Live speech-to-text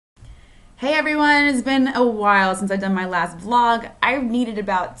Hey everyone, it's been a while since I've done my last vlog. I needed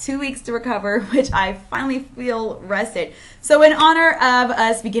about 2 weeks to recover, which I finally feel rested. So in honor of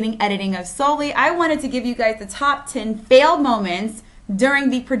us beginning editing of Solely, I wanted to give you guys the top 10 fail moments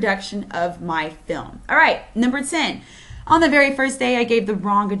during the production of my film. All right, number 10. On the very first day, I gave the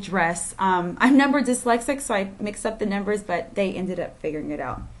wrong address. I'm number dyslexic, so I mixed up the numbers, but they ended up figuring it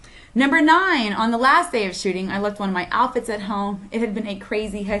out. Number 9, on the last day of shooting, I left one of my outfits at home. It had been a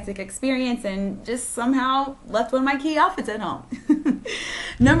crazy, hectic experience and just somehow left one of my key outfits at home.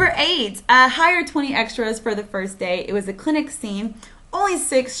 Number 8, I hired 20 extras for the first day. It was a clinic scene. Only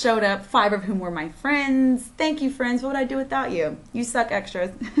 6 showed up, 5 of whom were my friends. Thank you, friends. What would I do without you? You suck,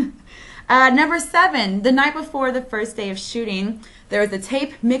 extras. Number 7, the night before the first day of shooting, there was a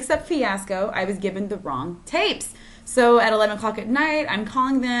tape mix-up fiasco. I was given the wrong tapes. So at 11 o'clock at night, I'm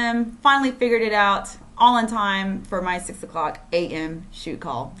calling them, finally figured it out, all in time for my 6 o'clock a.m. shoot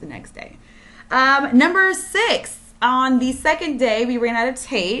call the next day. Number 6, on the second day, we ran out of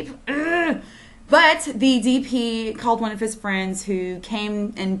tape, but the DP called one of his friends who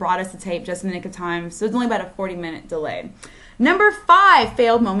came and brought us the tape just in the nick of time, so it was only about a 40-minute delay. Number 5,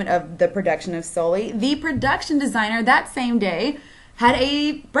 failed moment of the production of Solely. The production designer that same day had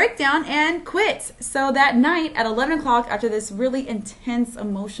a breakdown and quit. So that night at 11 o'clock, after this really intense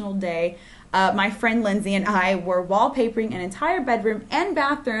emotional day, my friend Lindsay and I were wallpapering an entire bedroom and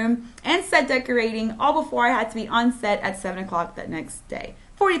bathroom and set decorating all before I had to be on set at 7 o'clock that next day.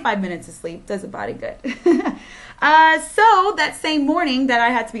 45 minutes of sleep does a body good. So that same morning that I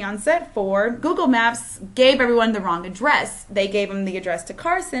had to be on set for, Google Maps gave everyone the wrong address. They gave them the address to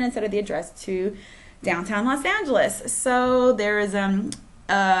Carson instead of the address to downtown Los Angeles. So there is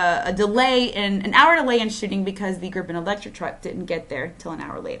a delay, an hour delay in shooting because the group and electric truck didn't get there till an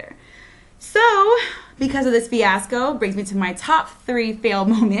hour later. So because of this fiasco, brings me to my top 3 fail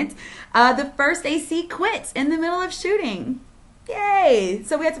moment. The first AC quit in the middle of shooting. Yay!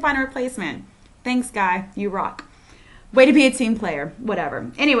 So we had to find a replacement. Thanks, guy. You rock. Way to be a team player.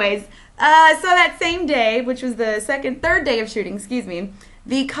 Whatever. Anyways, so that same day, which was the third day of shooting, excuse me,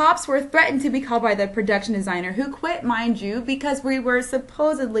 the cops were threatened to be called by the production designer, who quit, mind you, because we were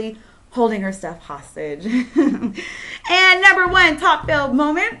supposedly holding her stuff hostage. And number 1 top failed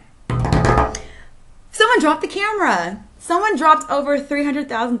moment, someone dropped the camera. Someone dropped over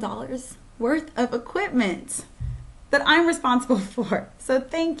 $300,000 worth of equipment that I'm responsible for. So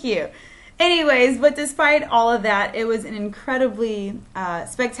thank you. Anyways, but despite all of that, it was an incredibly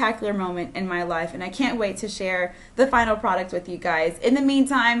spectacular moment in my life, and I can't wait to share the final product with you guys. In the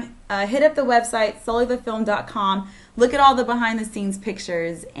meantime, hit up the website, solelythefilm.com, look at all the behind-the-scenes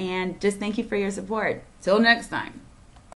pictures, and just thank you for your support. Till next time.